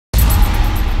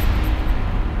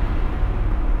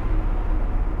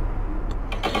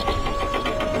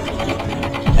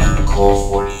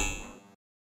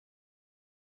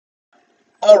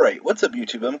Alright, what's up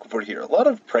YouTube? I'm Vanguard here. A lot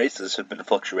of prices have been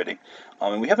fluctuating,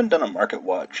 and we haven't done a market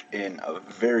watch in a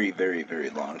very, very, very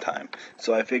long time.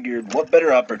 So I figured, what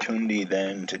better opportunity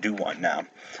than to do one now?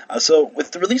 So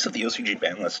with the release of the OCG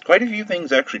ban list, quite a few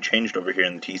things actually changed over here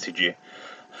in the TCG.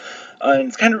 And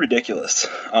it's kind of ridiculous.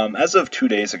 As of 2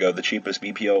 days ago, the cheapest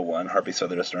BPO1 Harpy's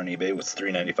Feather Duster on eBay was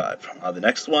 $3.95. The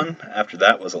next one after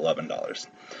that was $11.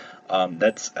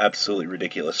 That's absolutely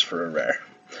ridiculous for a rare.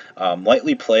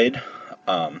 Lightly played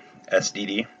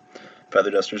SDD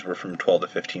feather dusters were from $12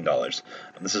 to $15.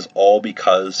 And this is all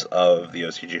because of the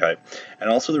OCG hype. And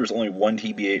also there was only one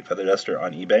TB8 feather duster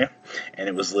on eBay, and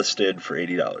it was listed for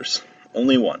 $80.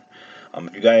 Only one.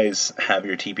 If you guys have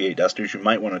your TB8 dusters, you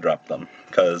might want to drop them,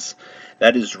 because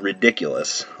that is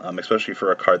ridiculous, especially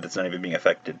for a card that's not even being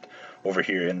affected over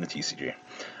here in the TCG.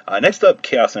 Next up,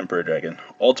 Chaos Emperor Dragon.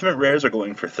 Ultimate rares are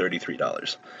going for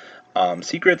 $33.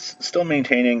 Secrets still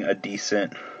maintaining a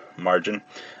decent margin,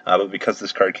 but because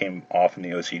this card came off in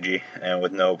the OCG, and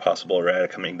with no possible rare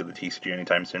coming to the TCG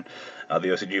anytime soon, the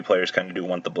OCG players kind of do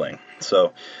want the bling.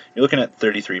 So you're looking at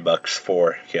 $33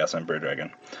 for Chaos Emperor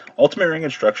Dragon. Ultimate Ring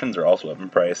Instructions are also up in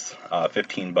price,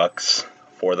 $15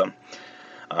 for them.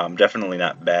 Definitely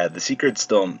not bad. The Secret's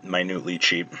still minutely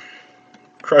cheap.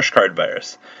 Crush Card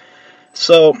Virus.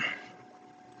 So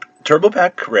Turbo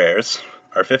Pack rares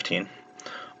are 15.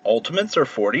 Ultimates are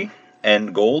 40,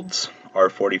 and golds are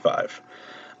 45.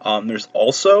 There's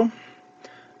also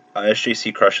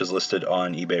SJC Crush is listed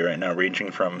on eBay right now,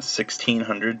 ranging from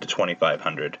 $1,600 to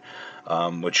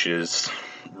 $2,500, which is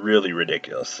really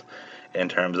ridiculous in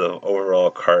terms of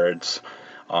overall cards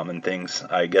and things.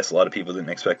 I guess a lot of people didn't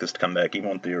expect this to come back, even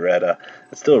with the errata.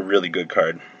 It's still a really good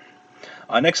card.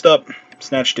 Next up,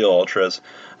 Snatch Steel Ultras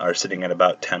are sitting at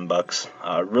about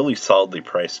 $10. Really solidly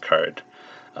priced card.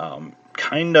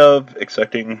 Kind of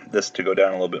expecting this to go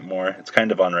down a little bit more. It's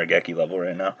kind of on Regeki level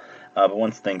right now, but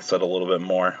once things settle a little bit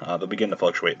more, they'll begin to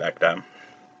fluctuate back down.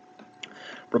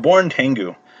 Reborn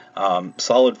Tengu,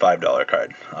 solid $5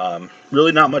 card.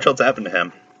 Really not much else happened to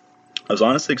him. I was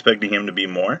honestly expecting him to be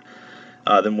more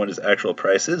than what his actual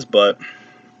price is, but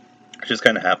it just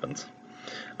kind of happens.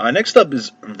 Next up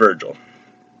is Virgil.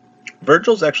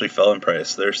 Virgil's actually fell in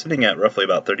price. They're sitting at roughly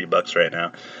about $30 right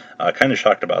now. Kind of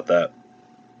shocked about that.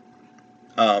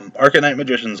 Arcanite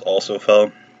Magicians also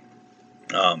fell.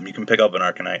 You can pick up an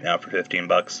Arcanite now for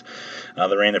 $15.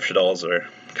 The Reign of Shaddolls are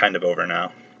kind of over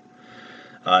now.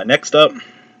 Next up,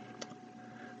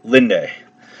 Linde.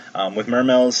 With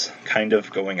Mermel's kind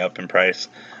of going up in price,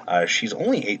 she's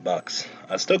only $8.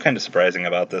 Still kind of surprising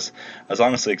about this. I was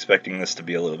honestly expecting this to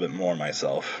be a little bit more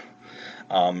myself.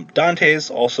 Dante's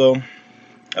also,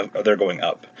 they're going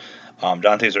up.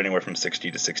 Dante's are anywhere from 60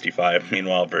 to 65.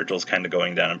 Meanwhile, Virgil's kind of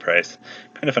going down in price.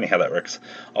 Kind of funny how that works.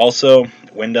 Also,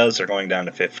 Windows are going down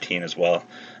to 15 as well.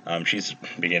 She's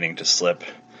beginning to slip.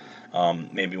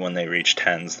 Maybe when they reach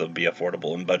 10s, they'll be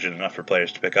affordable and budget enough for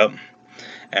players to pick up.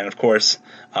 And of course,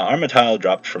 Armatile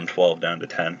dropped from 12 down to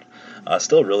 10.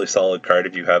 Still a really solid card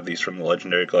if you have these from the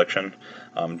Legendary Collection.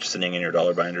 Just sitting in your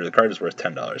dollar binder, the card is worth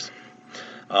 $10.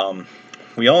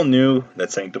 We all knew that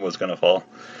Sanctum was going to fall.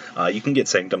 You can get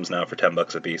Sanctums now for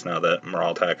 $10 a piece now that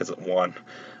Moraltech is at 1.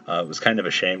 It was kind of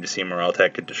a shame to see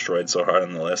Moraltech get destroyed so hard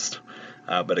on the list,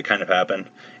 but it kind of happened.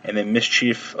 And then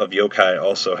Mischief of Yokai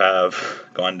also have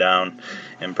gone down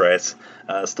in price.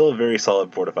 Still a very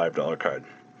solid $4 to $5 card.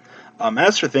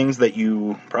 As for things that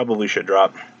you probably should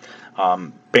drop,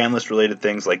 ban list related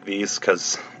things like these,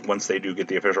 because once they do get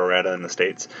the official errata in the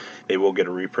States, they will get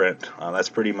a reprint. That's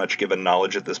pretty much given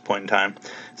knowledge at this point in time.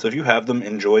 So if you have them,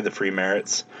 enjoy the free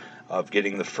merits of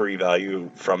getting the free value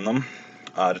from them.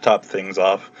 To top things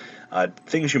off,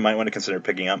 things you might want to consider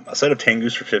picking up. A set of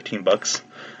Tengus for $15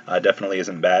 definitely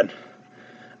isn't bad.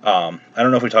 I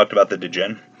don't know if we talked about the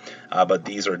Djinn, but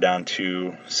these are down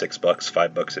to $6,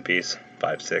 $5 a piece,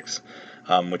 5, 6,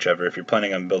 whichever. If you're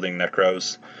planning on building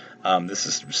Necros, this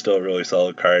is still a really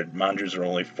solid card. Manjus are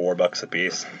only $4 a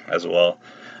piece as well.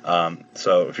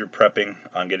 So if you're prepping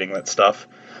on getting that stuff,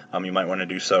 you might want to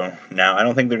do so now. I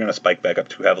don't think they're going to spike back up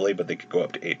too heavily, but they could go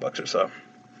up to $8 or so.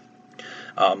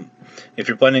 If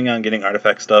you're planning on getting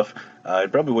artifact stuff,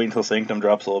 I'd probably wait until Sanctum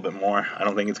drops a little bit more. I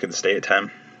don't think it's going to stay at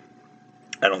 10.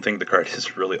 I don't think the card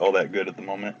is really all that good at the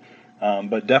moment.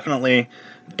 But definitely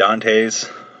Dante's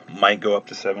might go up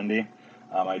to 70.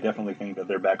 I definitely think that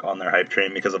they're back on their hype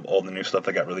train because of all the new stuff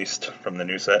that got released from the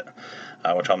new set,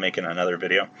 which I'll make in another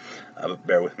video. But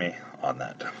bear with me on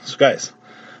that. So guys,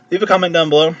 leave a comment down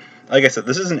below. like I said,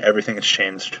 this isn't everything that's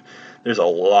changed. There's a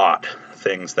lot of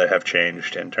things that have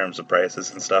changed in terms of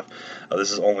prices and stuff.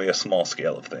 This is only a small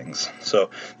scale of things. So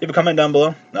leave a comment down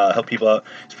below, help people out.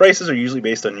 These prices are usually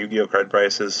based on Yu-Gi-Oh card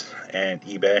prices and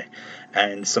eBay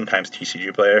and sometimes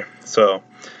TCG Player. So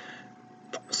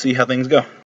see how things go.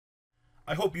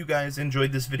 I hope you guys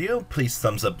enjoyed this video. Please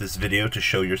thumbs up this video to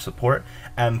show your support.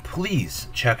 And please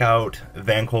check out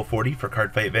Vanguard 40 for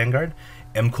Cardfight Vanguard,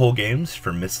 M-Kohl Games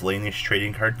for miscellaneous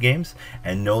trading card games,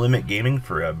 and No Limit Gaming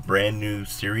for a brand new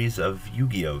series of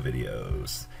Yu-Gi-Oh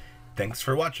videos. Thanks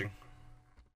for watching.